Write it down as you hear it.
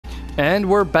And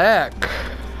we're back.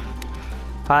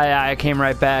 I came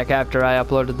right back after I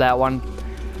uploaded that one.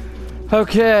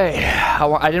 Okay,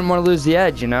 I didn't want to lose the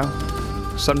edge, you know?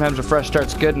 Sometimes a fresh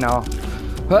start's good and all.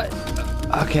 But,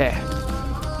 okay.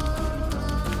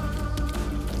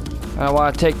 I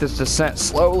want to take this descent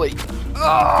slowly.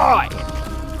 Oh!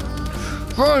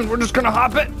 Fine, we're just gonna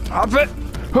hop it. Hop it.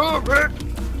 Hop it.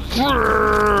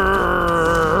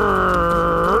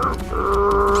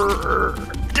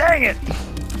 Dang it!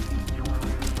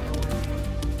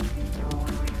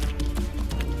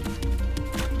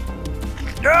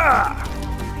 Ah!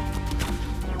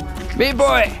 Meat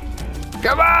boy!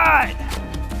 Come on!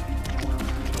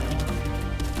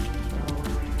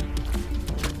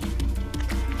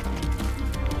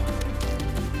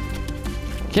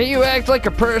 Can't you act like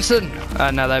a person?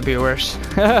 No, that'd be worse.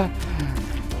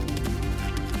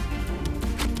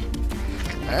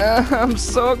 I'm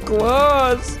so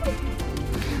close!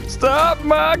 Stop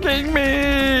mocking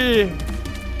me!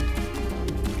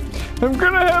 I'm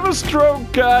gonna have a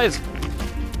stroke, guys!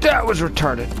 That was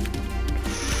retarded.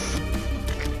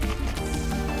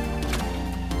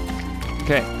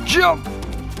 Okay, jump!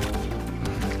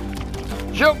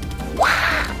 Jump!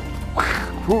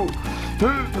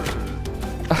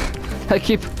 I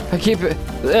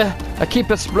keep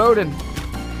exploding.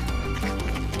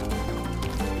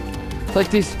 Like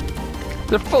these,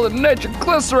 they're full of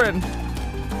nitroglycerin.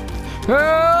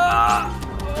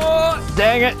 Oh,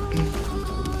 dang it!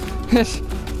 It's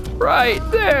right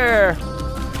there.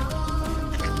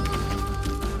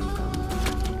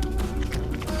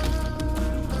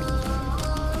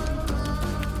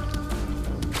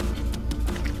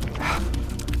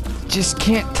 Just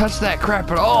can't touch that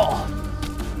crap at all.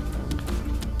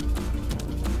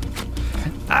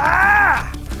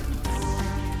 Ah!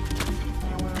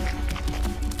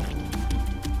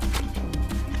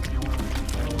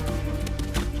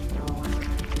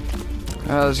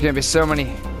 Oh, there's gonna be so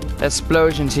many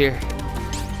explosions here.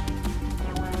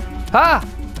 Ah!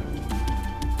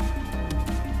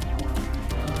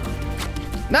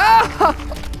 No!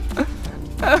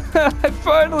 I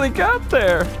finally got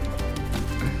there.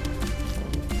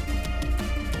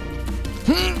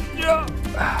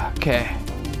 Okay.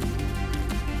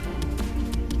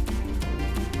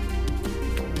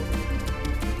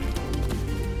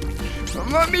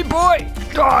 Come on, me boy!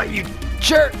 Oh, you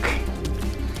jerk!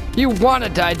 You wanna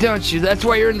die, don't you? That's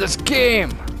why you're in this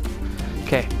game.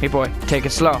 Okay, me boy, take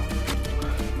it slow.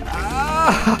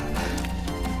 Ah!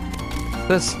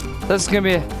 This is gonna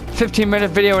be a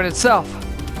 15-minute video in itself.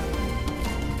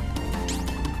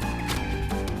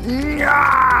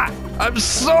 I'm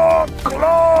so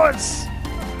close!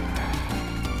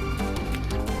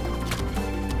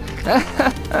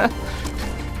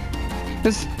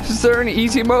 Is there any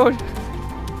easy mode?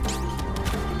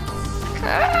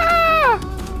 Ah!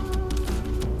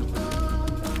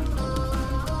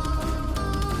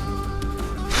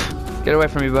 Get away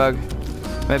from me, bug.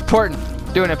 I'm important.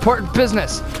 Doing important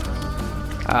business.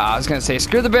 I was gonna say,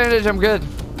 screw the bandage, I'm good.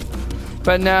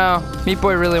 But no, Meat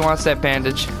Boy really wants that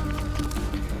bandage.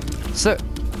 So,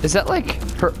 is that like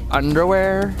her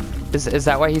underwear? Is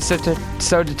that why he's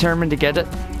so determined to get it?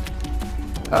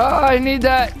 Oh, I need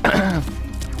that.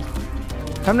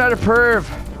 I'm not a perv.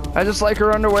 I just like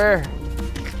her underwear.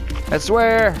 I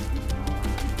swear.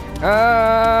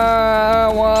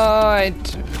 I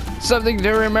want something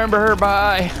to remember her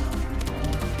by.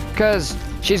 Because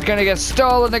she's gonna get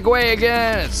stolen away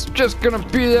again. It's just gonna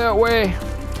be that way.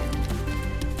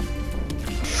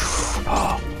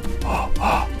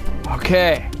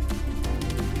 Okay.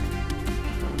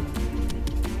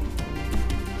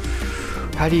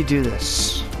 How do you do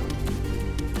this?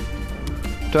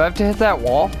 Do I have to hit that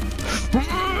wall?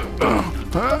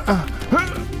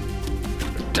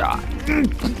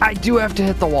 I do have to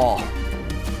hit the wall.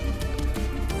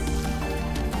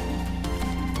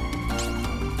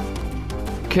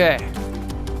 Okay.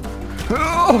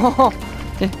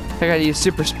 I gotta use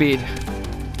super speed.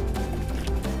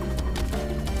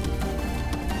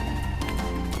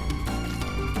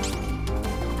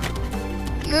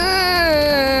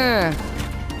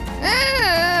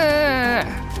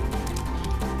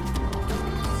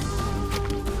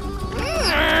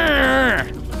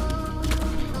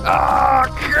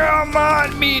 Come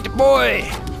on, Meat Boy.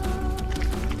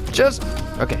 Just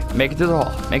okay. Make it through the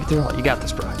hole. Make it through the hole. You got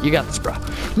this, bro. You got this, bro.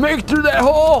 Make it through that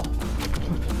hole.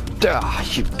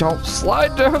 You don't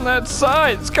slide down that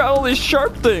side. It's got all these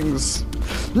sharp things.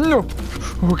 No.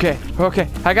 Okay. Okay.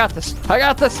 I got this. I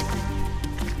got this.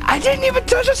 I didn't even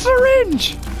touch a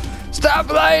syringe. Stop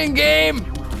lying, game.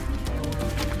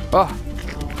 Oh.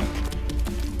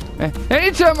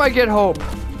 Anytime I get hope,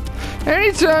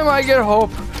 Anytime I get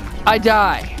hope, I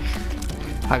die.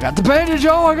 I got the bandage.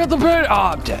 Oh, I got the bandage. Oh,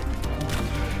 I'm dead.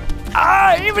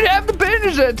 I didn't even have the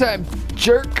bandage that time,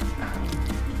 jerk.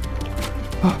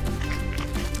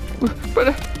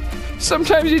 But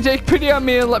sometimes you take pity on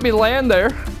me and let me land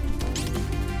there.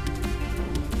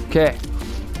 Okay.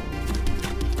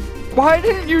 Why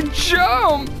didn't you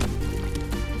jump?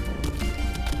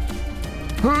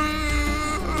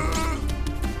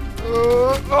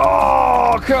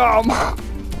 Oh, come on.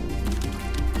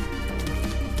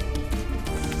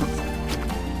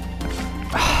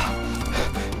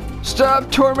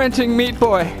 Stop tormenting Meat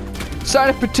Boy. Sign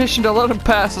a petition to let him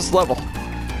pass this level.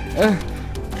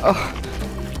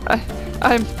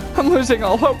 I'm losing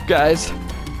all hope, guys.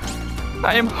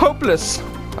 I am hopeless.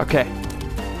 Okay,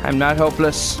 I'm not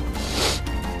hopeless.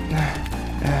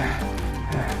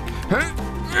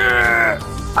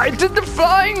 I did the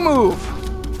flying move.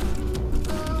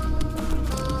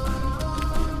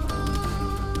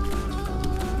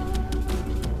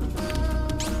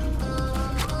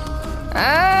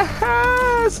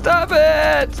 Ah, stop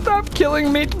it! Stop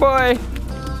killing Meat Boy.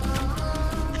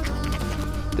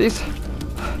 This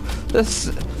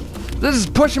is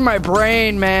pushing my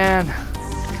brain, man.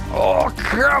 Oh,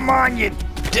 come on, you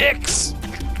dicks.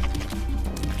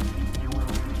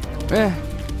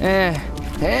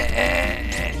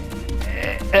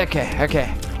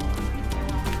 Okay.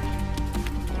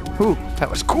 Ooh, that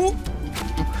was cool.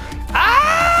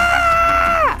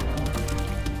 Ah!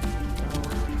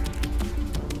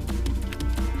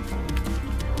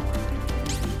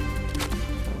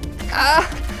 Ah!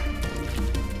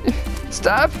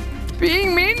 Stop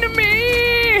being mean to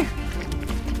me!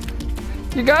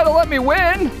 You gotta let me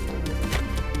win!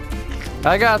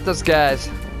 I got this, guys.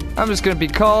 I'm just gonna be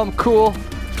calm, cool,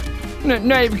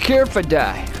 not even care if I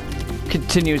die.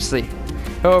 Continuously,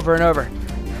 over and over.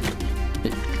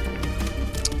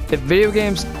 If video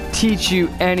games teach you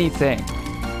anything,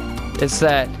 it's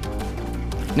that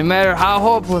no matter how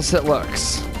hopeless it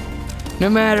looks, no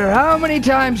matter how many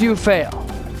times you fail,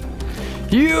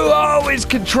 you always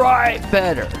can try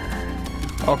better.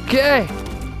 Okay?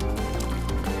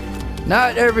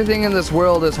 Not everything in this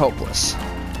world is hopeless.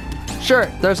 Sure,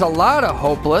 there's a lot of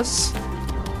hopeless.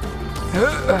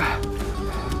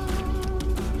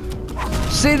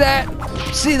 See that?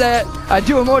 See that? I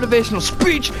do a motivational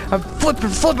speech. I'm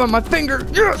flipping my finger.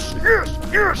 Yes,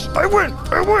 I win.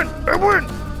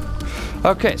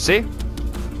 Okay, see?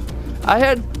 I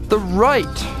had the right.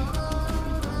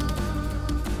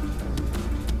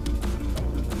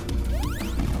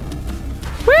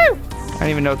 Woo! I don't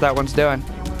even know what that one's doing.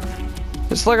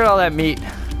 Just look at all that meat.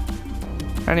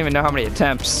 I don't even know how many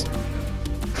attempts.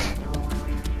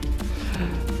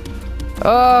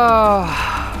 Oh,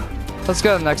 let's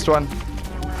go to the next one.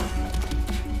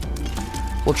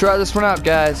 We'll try this one out,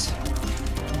 guys.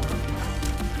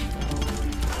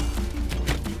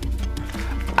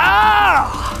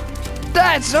 Ah!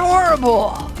 That's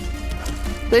horrible!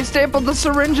 They stapled the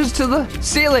syringes to the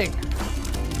ceiling.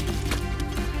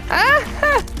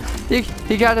 Ah!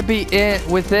 You gotta be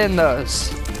within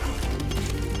those.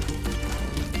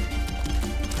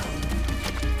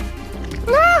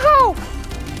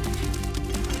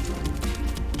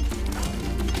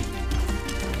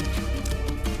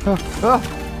 No!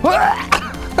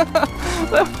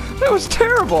 That was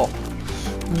terrible.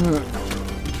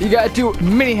 You gotta do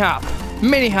mini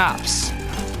hops.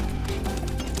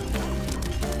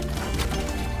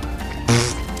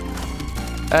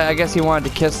 I guess he wanted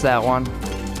to kiss that one.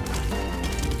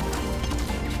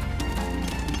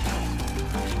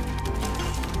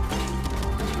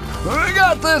 I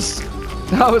got this.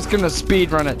 I was gonna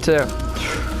speed run it too.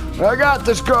 I got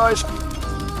this, guys.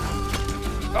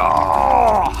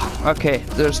 Oh, okay.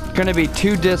 There's gonna be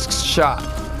 2 discs shot.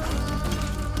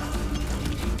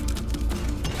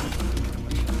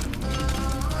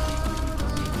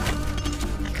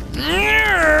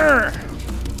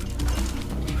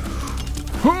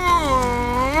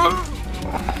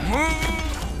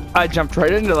 I jumped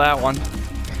right into that one.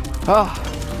 Oh,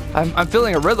 I'm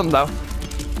feeling a rhythm though.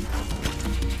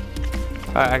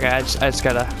 Alright, okay, I just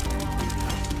gotta.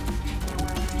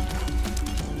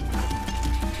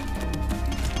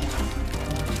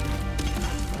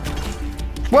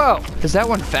 Whoa, is that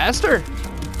one faster?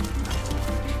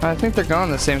 I think they're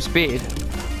going the same speed.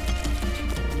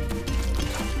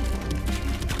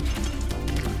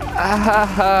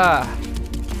 Ah-ha-ha.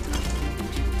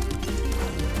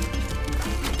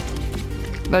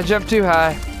 I jumped too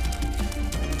high.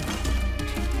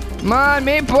 Come on,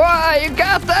 Meat Boy, you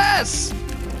got this!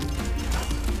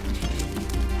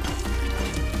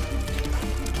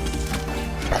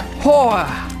 Oh,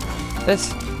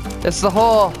 It's the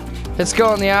whole, it's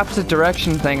going the opposite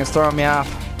direction thing is throwing me off.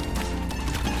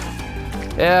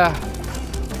 Yeah.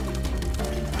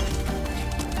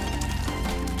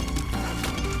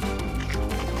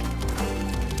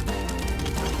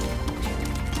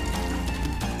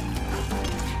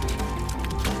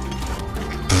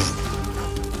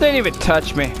 They didn't even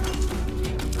touch me.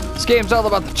 This game's all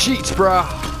about the cheats, bro.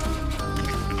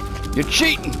 You're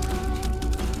cheating.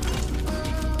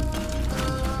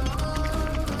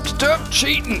 Stop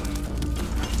cheating.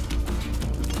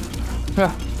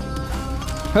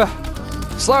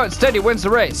 Slow and steady wins the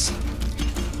race.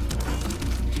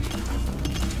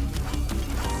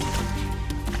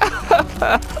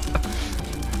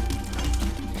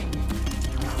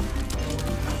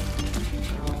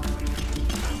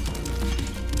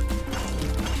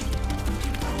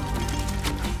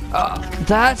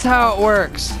 That's how it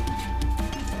works.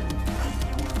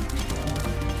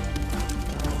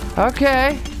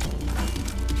 Okay.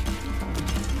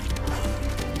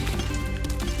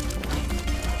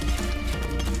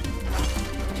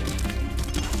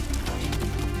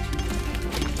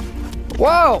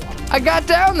 Whoa! I got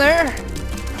down there!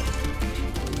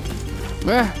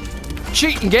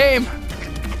 Cheating game.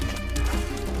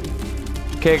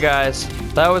 Okay, guys.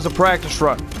 That was a practice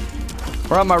run.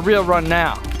 We're on my real run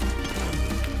now.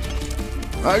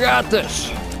 I got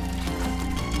this.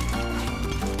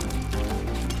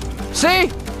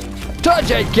 See? Told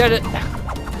you I'd get it.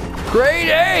 Grade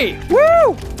A!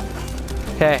 Woo!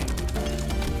 Okay.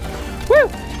 Woo!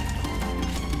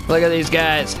 Look at these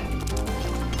guys.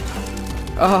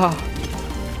 Oh.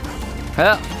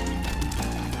 Well.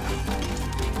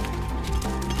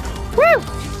 Woo!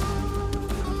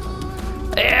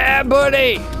 Yeah,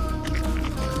 buddy!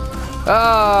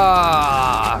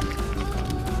 Ah.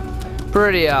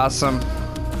 Pretty awesome.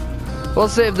 We'll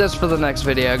save this for the next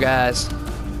video, guys.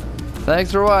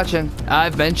 Thanks for watching.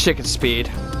 I've been Chicken Speed.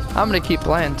 I'm gonna keep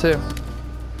playing too.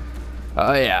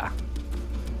 Oh yeah.